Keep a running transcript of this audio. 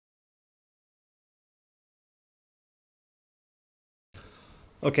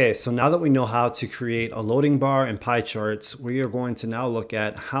Okay, so now that we know how to create a loading bar and pie charts, we are going to now look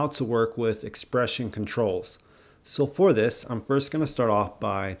at how to work with expression controls. So for this, I'm first going to start off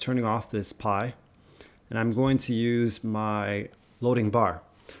by turning off this pie, and I'm going to use my loading bar.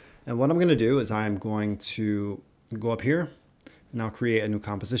 And what I'm going to do is I'm going to go up here and I'll create a new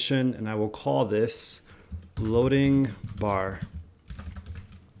composition, and I will call this loading bar.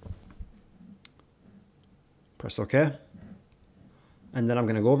 Press OK. And then I'm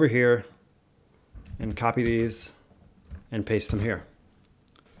going to go over here and copy these and paste them here.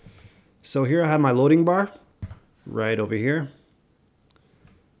 So here I have my loading bar right over here.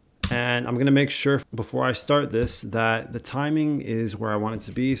 And I'm going to make sure before I start this that the timing is where I want it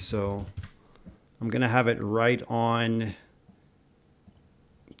to be. So I'm going to have it right on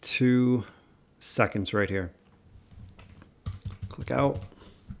 2 seconds right here. Click out.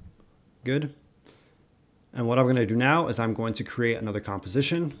 Good. And what I'm going to do now is I'm going to create another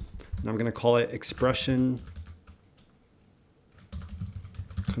composition, and I'm going to call it expression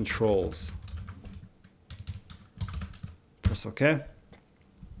controls. Press OK.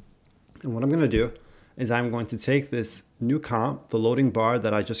 And what I'm going to do is I'm going to take this new comp, the loading bar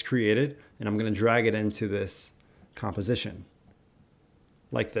that I just created, and I'm going to drag it into this composition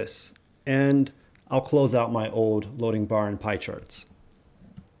like this. And I'll close out my old loading bar and pie charts.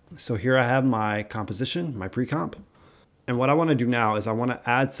 So here I have my composition, my pre-comp. And what I want to do now is I want to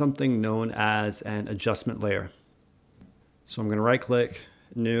add something known as an adjustment layer. So I'm going to right click,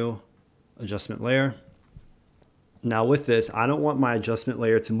 new adjustment layer. Now with this, I don't want my adjustment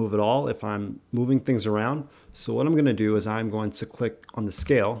layer to move at all if I'm moving things around. So what I'm going to do is I'm going to click on the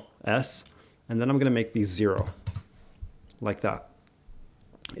scale, S, and then I'm going to make these 0, like that.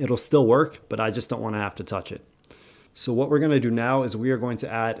 It'll still work, but I just don't want to have to touch it. So what we're going to do now is we are going to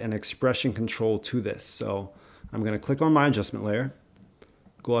add an expression control to this. So I'm going to click on my adjustment layer,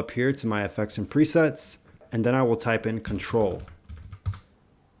 go up here to my effects and presets, and then I will type in control.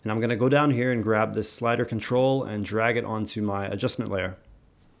 And I'm going to go down here and grab this slider control and drag it onto my adjustment layer.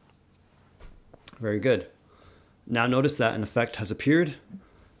 Very good. Now notice that an effect has appeared.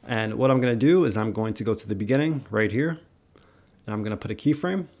 And what I'm going to do is I'm going to go to the beginning right here, and I'm going to put a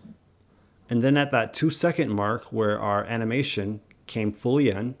keyframe. And then at that 2-second mark where our animation came fully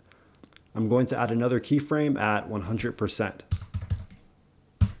in, I'm going to add another keyframe at 100%.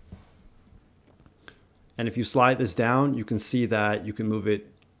 And if you slide this down, you can see that you can move it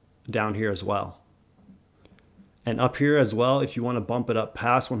down here as well. And up here as well, if you want to bump it up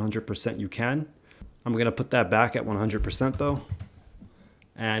past 100%, you can. I'm going to put that back at 100% though.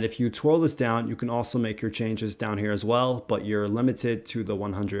 And if you twirl this down, you can also make your changes down here as well, but you're limited to the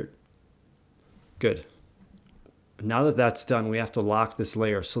 100. Good. Now that that's done, we have to lock this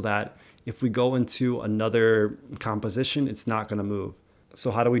layer so that if we go into another composition, it's not going to move.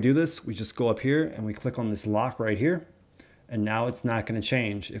 So how do we do this? We just go up here and we click on this lock right here. And now it's not going to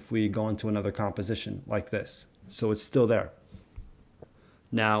change if we go into another composition like this. So it's still there.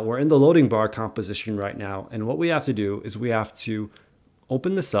 Now we're in the loading bar composition right now. And what we have to do is we have to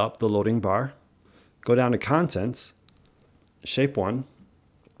open this up, the loading bar, go down to contents, shape 1,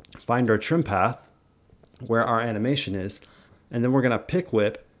 find our trim path, where our animation is, and then we're going to pick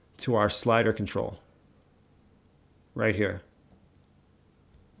whip to our slider control right here,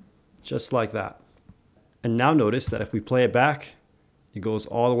 just like that. And now notice that if we play it back, it goes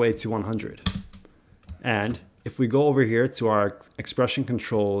all the way to 100. And if we go over here to our expression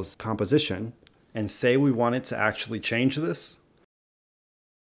controls composition and say we wanted to actually change this,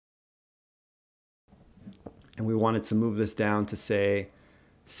 and we wanted to move this down to say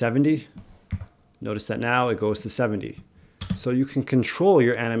 70, notice that now it goes to 70. So you can control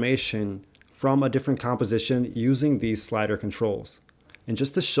your animation from a different composition using these slider controls. And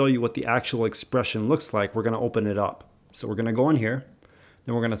just to show you what the actual expression looks like, we're going to open it up. So we're going to go in here,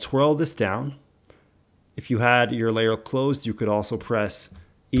 then we're going to twirl this down. If you had your layer closed, you could also press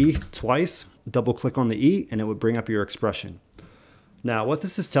E twice, double click on the E, and it would bring up your expression. Now what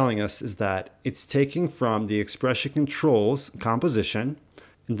this is telling us is that it's taking from the expression controls composition,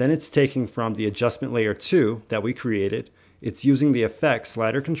 and then it's taking from the adjustment layer 2 that we created. It's using the effect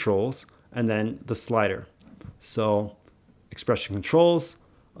slider controls and then the slider. So expression controls,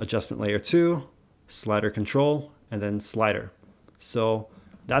 adjustment layer 2, slider control, and then slider. So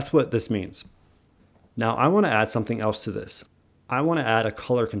that's what this means. Now I want to add something else to this. I want to add a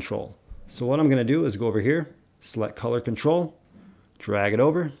color control. So what I'm going to do is go over here, select color control, drag it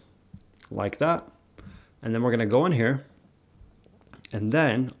over like that. And then we're going to go in here, and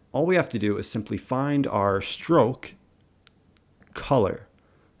then all we have to do is simply find our stroke color.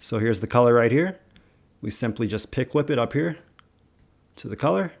 So here's the color right here. We simply just pick whip it up here to the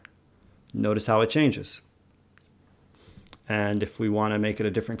color, notice how it changes. And if we want to make it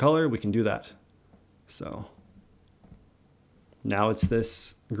a different color, we can do that. So now it's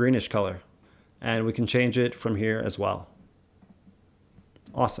this greenish color, and we can change it from here as well.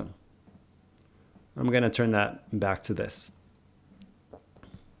 Awesome. I'm going to turn that back to this.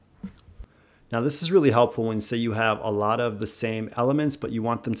 Now this is really helpful when, say, you have a lot of the same elements, but you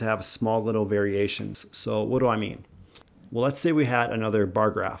want them to have small little variations. So what do I mean? Well, let's say we had another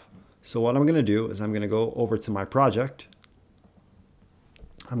bar graph. So what I'm going to do is I'm going to go over to my project.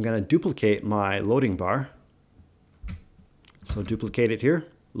 I'm going to duplicate my loading bar. So duplicate it here,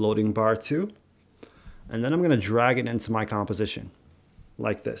 loading bar 2. And then I'm going to drag it into my composition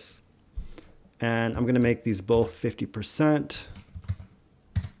like this. And I'm going to make these both 50%.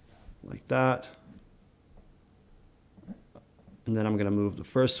 Like that. And then I'm going to move the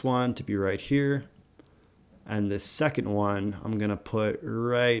first one to be right here. And this second one, I'm going to put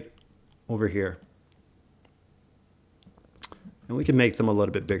right over here. And we can make them a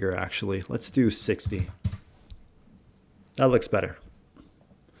little bit bigger, actually. Let's do 60. That looks better.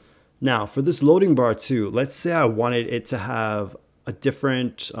 Now, for this loading bar too, let's say I wanted it to have a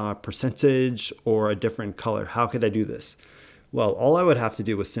different percentage or a different color. How could I do this? Well, all I would have to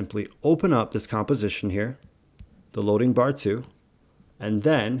do was simply open up this composition here, the loading bar 2, and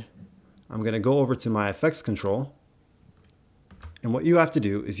then I'm going to go over to my FX control. And what you have to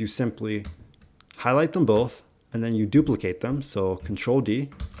do is you simply highlight them both, and then you duplicate them, so Control D.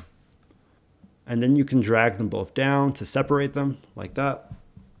 And then you can drag them both down to separate them like that.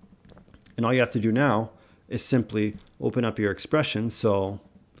 And all you have to do now is simply open up your expression. So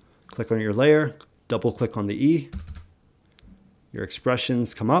click on your layer, double click on the E. Your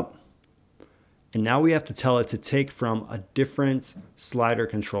expressions come up, and now we have to tell it to take from a different slider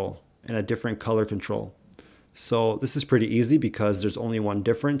control and a different color control. So this is pretty easy because there's only one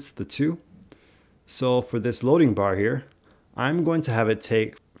difference, the 2. So for this loading bar here, I'm going to have it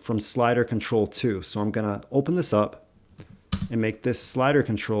take from slider control 2. So I'm going to open this up and make this slider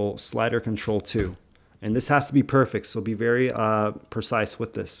control 2. And this has to be perfect, so be very precise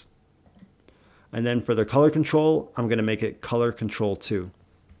with this. And then for the color control, I'm going to make it color control 2.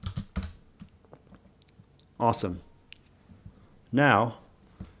 Awesome. Now,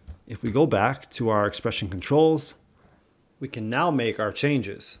 if we go back to our expression controls, we can now make our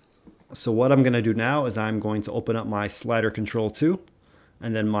changes. So what I'm going to do now is I'm going to open up my slider control 2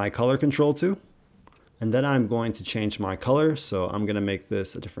 and then my color control 2. And then I'm going to change my color. So I'm going to make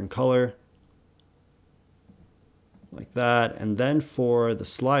this a different color like that. And then for the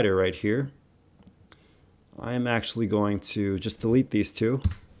slider right here, I am actually going to just delete these 2.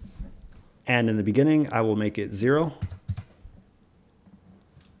 And in the beginning, I will make it 0.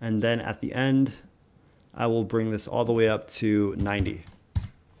 And then at the end, I will bring this all the way up to 90.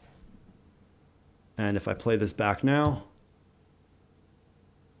 And if I play this back now,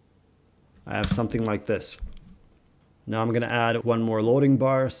 I have something like this. Now I'm going to add one more loading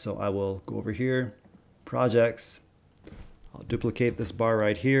bar. So I will go over here, projects. I'll duplicate this bar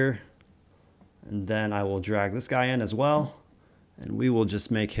right here. And then I will drag this guy in as well, and we will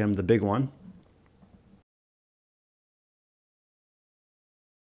just make him the big one.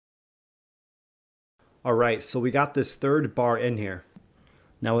 All right, so we got this third bar in here.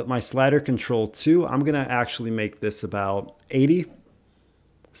 Now with my slider control 2, I'm going to actually make this about 80.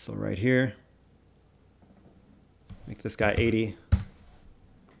 So right here, make this guy 80.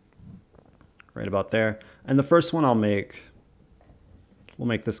 Right about there. And the first one we'll make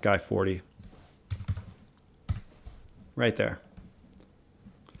this guy 40. Right there.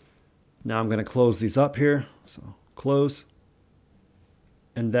 Now I'm going to close these up here. So close.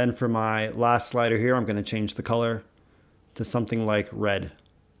 And then for my last slider here, I'm going to change the color to something like red.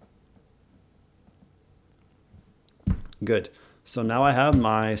 Good. So now I have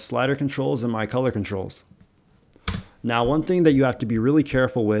my slider controls and my color controls. Now, one thing that you have to be really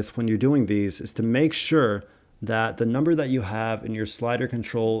careful with when you're doing these is to make sure that the number that you have in your slider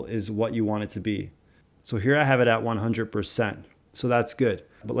control is what you want it to be. So here I have it at 100%, so that's good.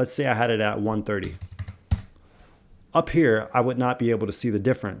 But let's say I had it at 130. Up here, I would not be able to see the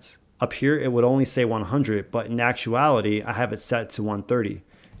difference. Up here, it would only say 100, but in actuality, I have it set to 130.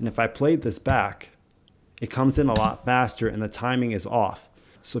 And if I played this back, it comes in a lot faster and the timing is off.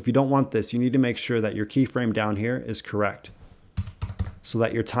 So if you don't want this, you need to make sure that your keyframe down here is correct so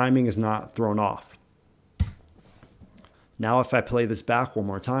that your timing is not thrown off. Now if I play this back one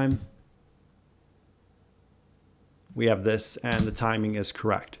more time, we have this and the timing is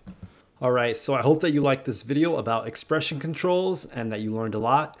correct. All right, so I hope that you liked this video about expression controls and that you learned a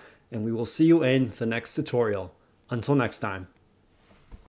lot, and we will see you in the next tutorial. Until next time.